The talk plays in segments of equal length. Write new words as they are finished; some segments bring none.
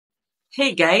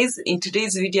Hey guys, in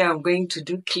today's video I'm going to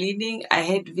do cleaning. I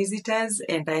had visitors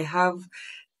and I have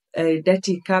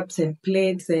dirty cups and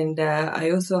plates, and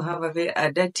I also have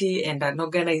a dirty and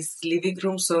unorganized living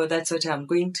room, so that's what I'm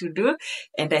going to do,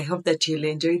 and I hope that you'll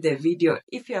enjoy the video.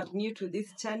 If you are new to this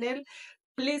channel,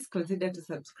 please consider to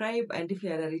subscribe, and if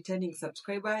you are a returning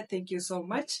subscriber, thank you so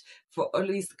much for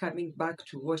always coming back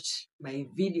to watch my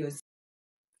videos.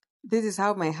 This is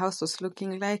how my house was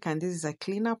looking like, and this is a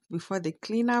cleanup before the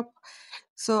cleanup.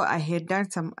 So I had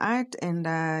done some art, and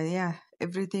yeah,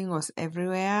 everything was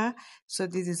everywhere. So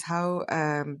this is how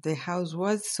the house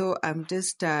was. So I'm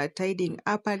just tidying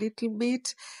up a little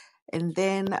bit, and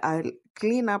then I'll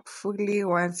clean up fully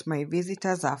once my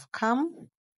visitors have come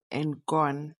and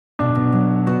gone.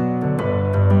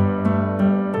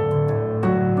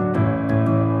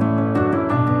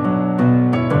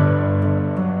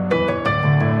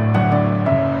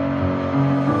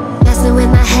 Messing with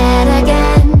my head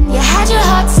again. You had your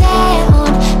heart set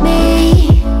on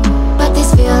me, but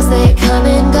these feels, they come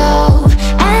and go,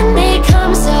 and they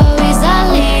come so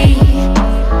easily.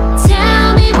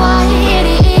 Tell me what it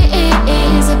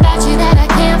is about you that I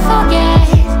can't forget,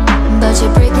 but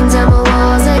you're breaking down my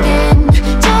walls again,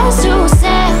 just to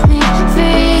set me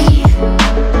free.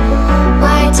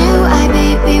 Why do I,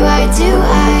 baby, why do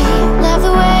I love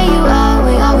the way you are,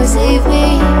 we always leave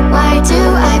me? Why do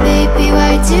I, baby,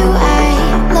 why do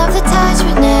I love the touch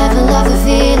but never love the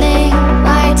feeling?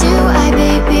 Why do I,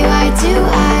 baby, why do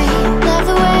I love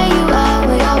the way you are,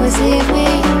 we always leave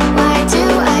me? Why do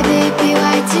I, baby,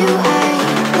 why do I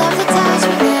love the touch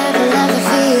but never love the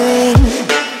feeling?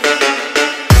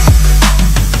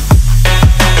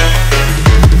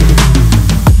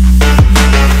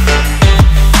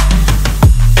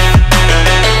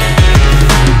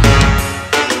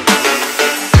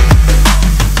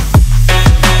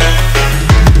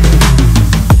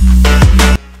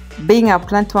 Being a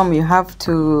plant mom, you have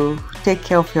to take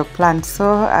care of your plants,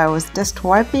 so I was just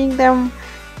wiping them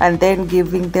and then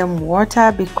giving them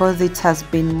water because it has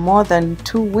been more than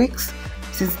 2 weeks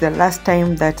since the last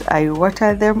time that I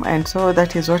watered them, and so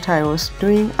that is what I was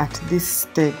doing at this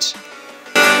stage.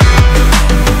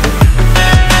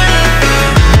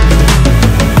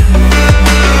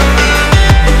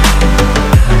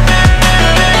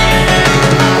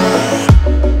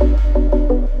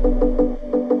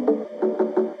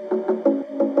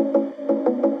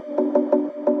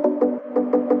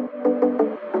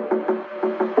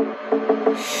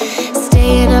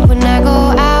 Staying up when I go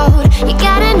out, you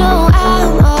gotta know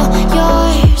I'm all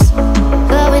yours.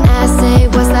 But when I say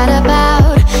what's that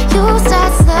about, you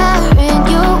start slurring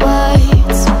your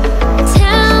words.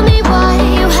 Tell me why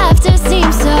you have to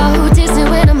seem so distant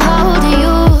when I'm holding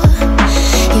you.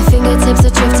 Your fingertips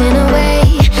are drifting away,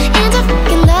 and I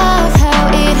fucking love how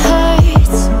it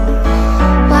hurts.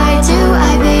 Why do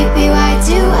I, baby, why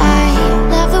do I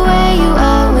love the way you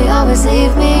are, we always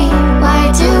leave me?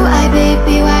 Why do I,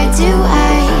 baby, why do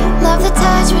I love the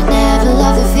touch but never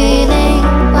love the feeling?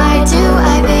 Why do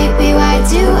I, baby, why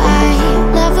do I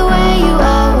love the way you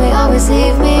are, we always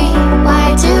leave me?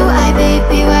 Why do I,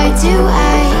 baby, why do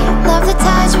I love the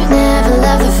touch but never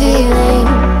love the feeling?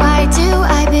 Why do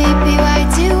I, baby, why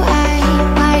do I?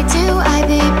 Why do I,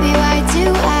 baby, why do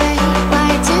I?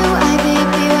 Why do I,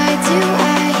 baby, why do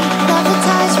I love the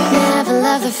touch but never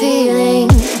love the feeling?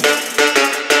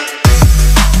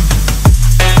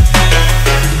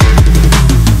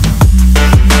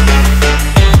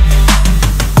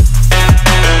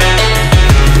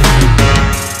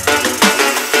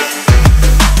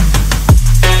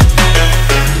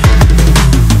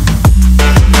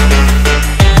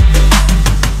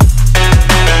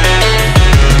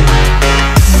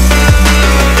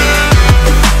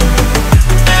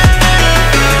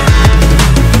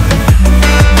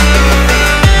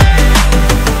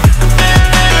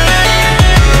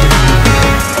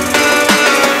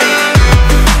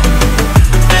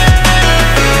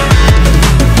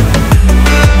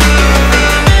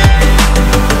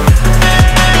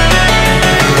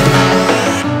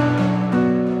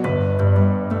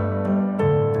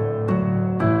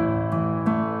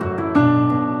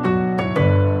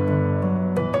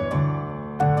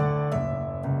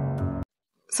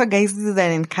 So guys, this is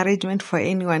an encouragement for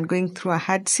anyone going through a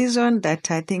hard season that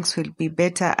things will be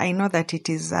better. I know that it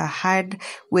is hard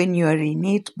when you are in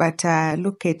it, but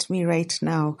look at me right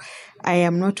now. I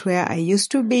am not where I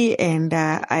used to be, and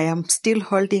I am still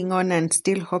holding on and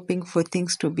still hoping for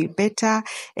things to be better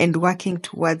and working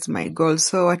towards my goals.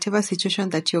 So whatever situation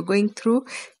that you're going through,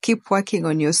 keep working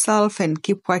on yourself and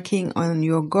keep working on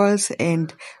your goals,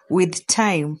 and with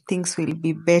time, things will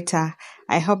be better.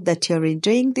 I hope that you're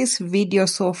enjoying this video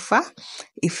so far.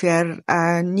 If you're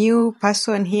a new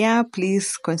person here,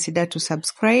 please consider to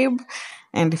subscribe.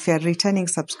 And if you're a returning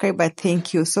subscriber,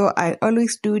 thank you. So I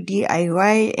always do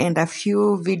DIY and a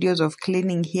few videos of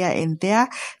cleaning here and there.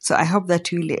 So I hope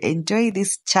that you will enjoy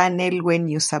this channel when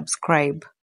you subscribe.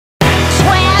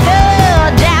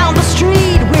 Swagger down the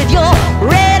street with your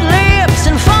red lips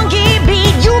and funky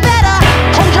beat. You better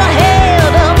hold your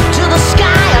head up to the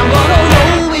sky. I'm gonna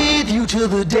roll with you till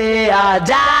the day I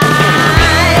die.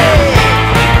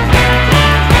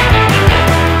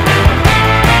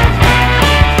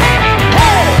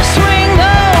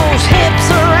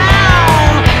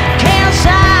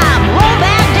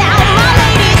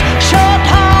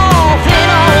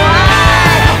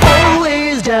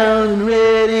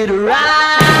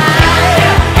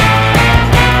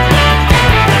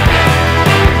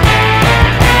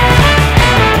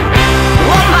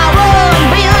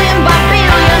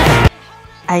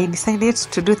 I decided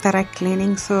to do thorough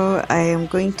cleaning, so I am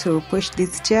going to push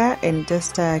this chair and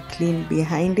just clean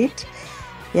behind it.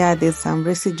 Yeah, there's some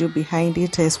residue behind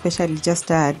it, especially just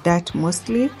dirt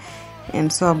mostly,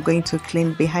 and so I'm going to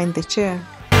clean behind the chair.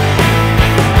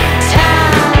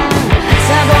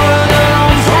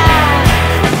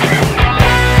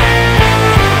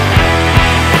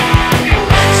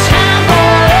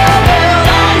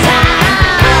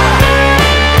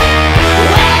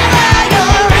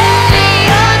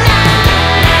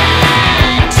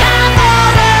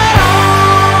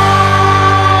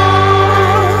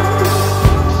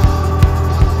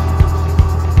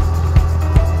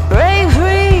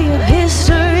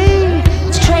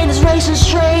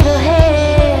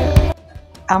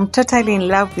 I'm totally in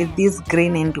love with this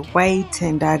green and white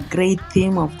and grey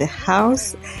theme of the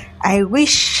house. I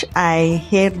wish I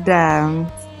had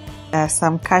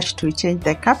some cash to change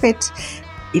the carpet.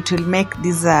 It will make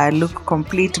this look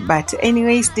complete, but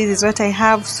anyways, this is what I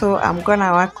have, so I'm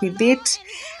gonna work with it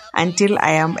until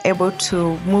I am able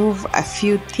to move a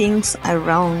few things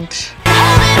around.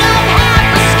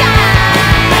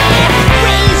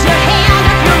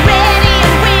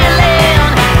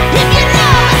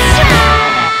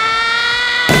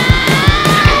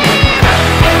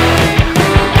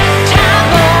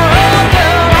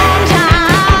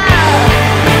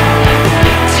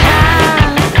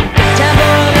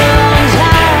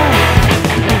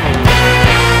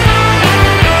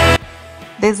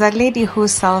 There's a lady who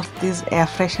sells these air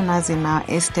fresheners in our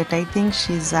estate. I think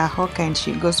she's a hawker and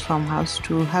she goes from house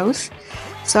to house.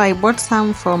 So I bought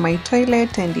some for my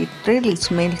toilet and it really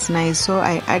smells nice. So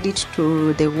I add it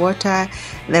to the water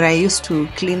that I used to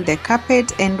clean the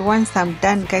carpet. And once I'm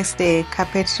done, guys, the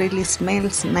carpet really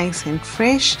smells nice and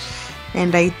fresh.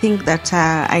 And I think that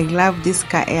I love this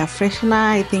air freshener.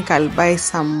 I think I'll buy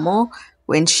some more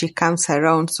when she comes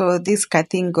around. So this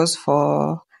thing goes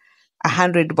for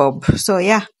 100 bob. So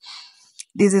yeah,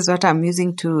 this is what I'm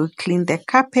using to clean the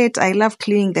carpet. I love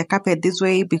cleaning the carpet this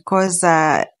way because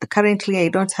currently I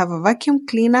don't have a vacuum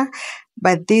cleaner,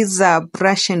 but this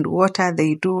brush and water,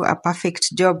 they do a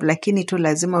perfect job. Lakini tu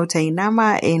lazima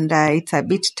utainama, and it's a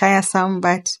bit tiresome,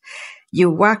 but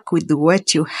you work with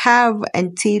what you have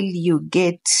until you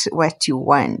get what you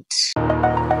want.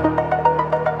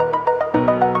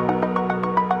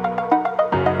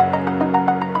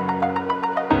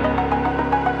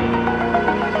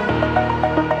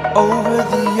 Over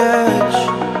the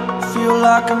edge, feel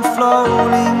like I'm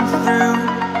floating through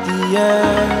the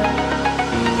air.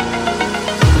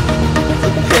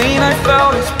 The pain I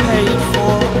felt is paid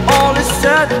for, all is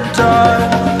said and done.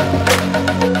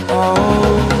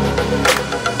 Oh,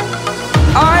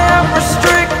 I am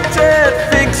restricted,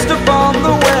 fixed upon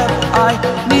the web. I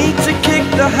need to kick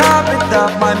the habit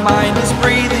that my mind is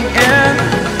breathing in.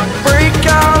 Break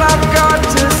out, I've got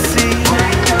to see.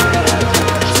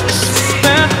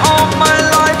 My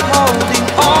life holding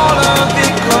all of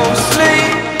it closely.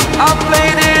 I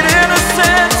played it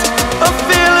innocent, a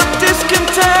feel of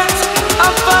discontent.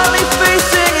 I'm finally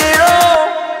facing it all,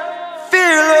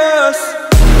 fearless.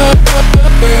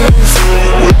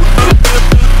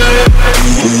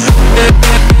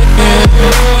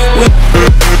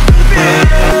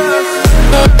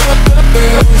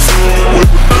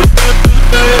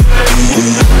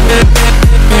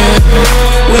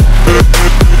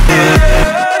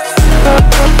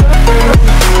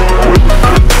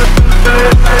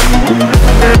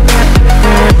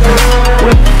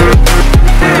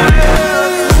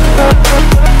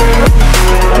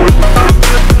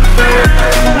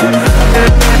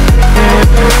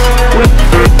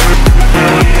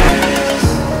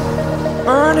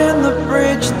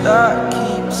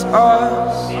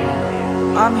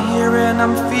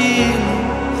 I'm feeling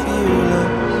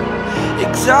fearless.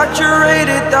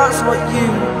 Exaggerated, that's what you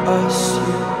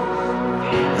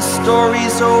assume. The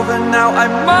story's over now, I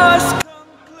must.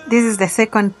 This is the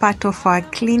second part of our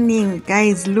cleaning.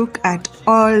 Guys, look at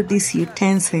all these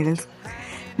utensils.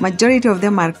 Majority of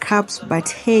them are cups, but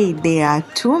hey, there are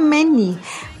too many.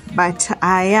 But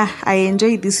yeah, I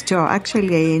enjoy this chore.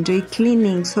 Actually, I enjoy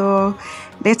cleaning. So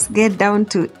let's get down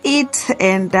to it,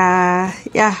 and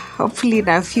yeah, hopefully in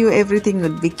a few everything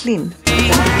will be clean.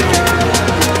 Spent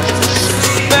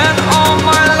all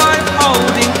my life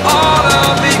holding all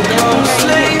of it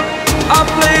closely. I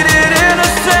played it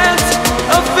innocent,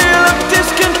 a feel of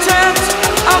discontent.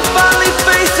 I'm finally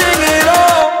facing it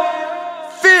all,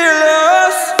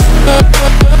 fearless.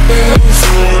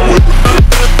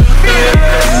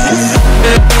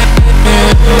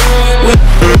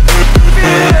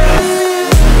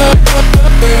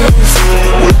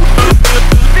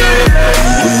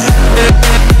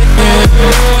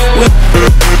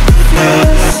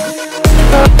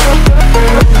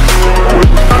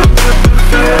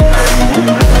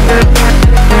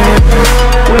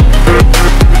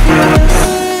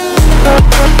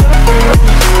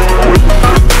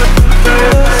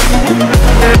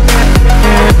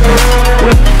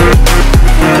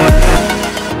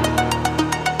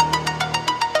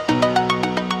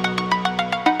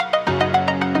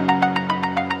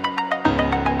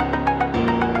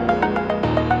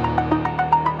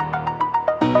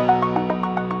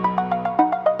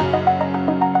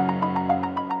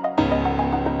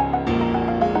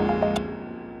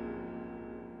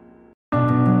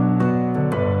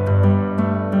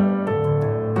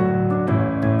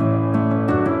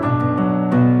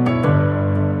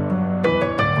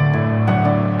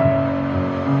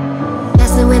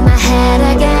 In my head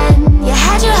again, you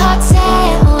had your heart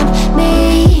set on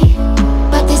me,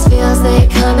 but these feels, they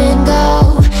come and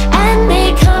go, and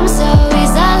they come so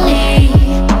easily.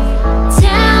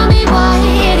 Tell me what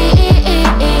it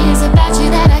is about you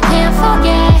that I can't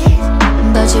forget,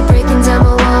 but you're breaking down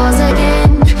my walls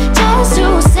again, just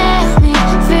to set me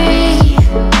free.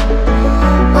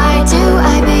 Why do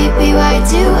I, baby, why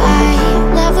do I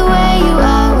love the way you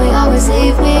are, we always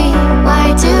leave me?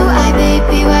 Why do I,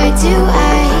 baby, why do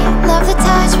I love the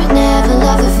touch but never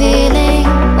love the feeling?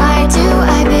 Why do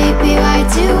I, baby, why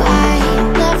do I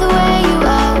love the way you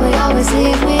are, we always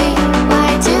leave me?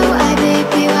 Why do I,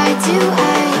 baby, why do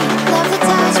I love the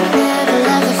touch but never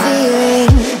love the feeling?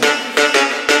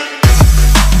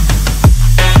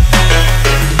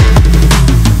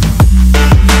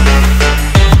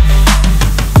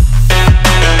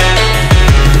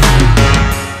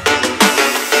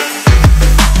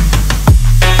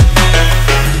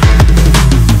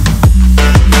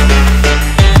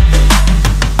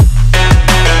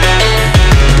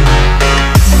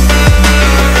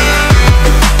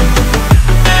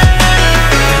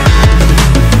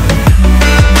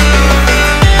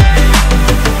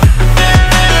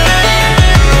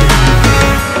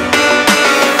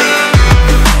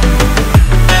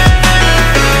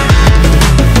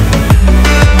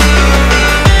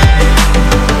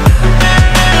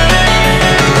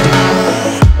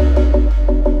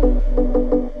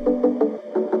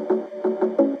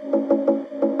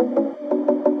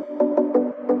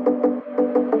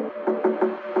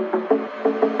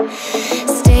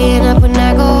 Staying up when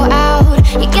I go out,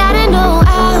 you gotta know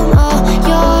I'm all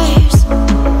yours.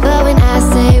 But when I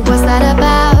say what's that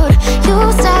about,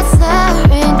 you start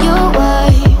slurring your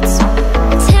words.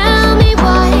 Tell me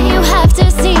why you have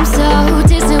to seem so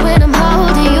distant when I'm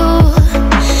holding you.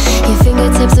 Your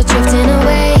fingertips are drifting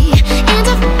away, and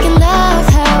I fucking love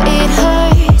how it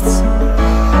hurts.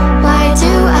 Why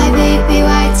do I, baby,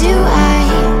 why do I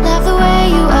love the way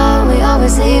you are, we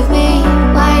always leave me?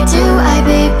 Why do I,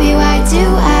 baby, why do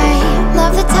I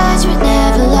love the touch but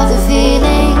never love the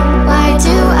feeling? Why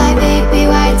do I, baby,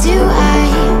 why do I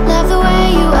love the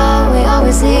way you are, we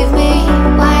always leave me?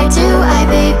 Why do I,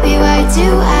 baby, why do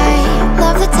I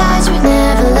love the touch but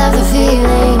never love the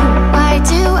feeling? Why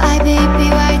do I, baby,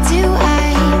 why do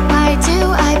I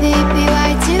baby,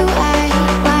 why do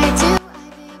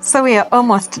I? So we are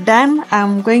almost done.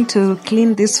 I'm going to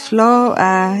clean this floor.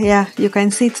 Yeah, you can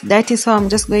see it's dirty, so I'm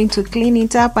just going to clean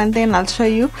it up, and then I'll show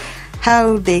you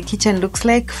how the kitchen looks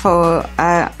like for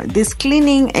this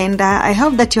cleaning, and I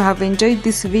hope that you have enjoyed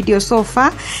this video so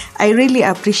far. I really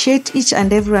appreciate each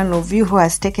and every one of you who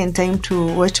has taken time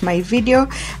to watch my video.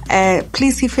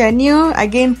 Please, if you are new,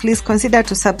 again, please consider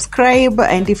to subscribe,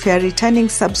 and if you are a returning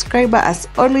subscriber, as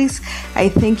always, I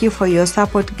thank you for your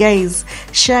support, guys.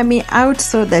 Share me out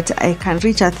so that I can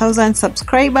reach 1,000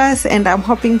 subscribers, and I'm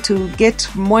hoping to get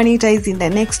monetized in the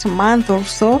next month or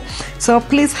so. So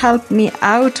please help me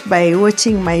out by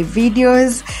watching my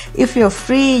videos. If you're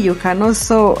free, you can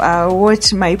also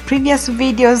watch my previous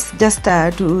videos just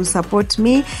to support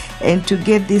me and to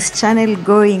get this channel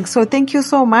going. So thank you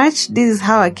so much. This is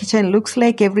how a kitchen looks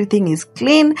like. Everything is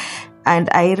clean, and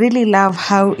I really love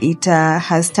how it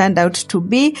has turned out to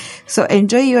be. So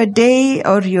enjoy your day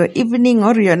or your evening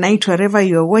or your night, wherever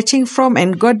you're watching from,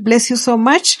 and God bless you so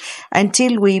much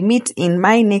until we meet in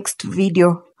my next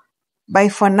video. Bye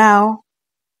for now.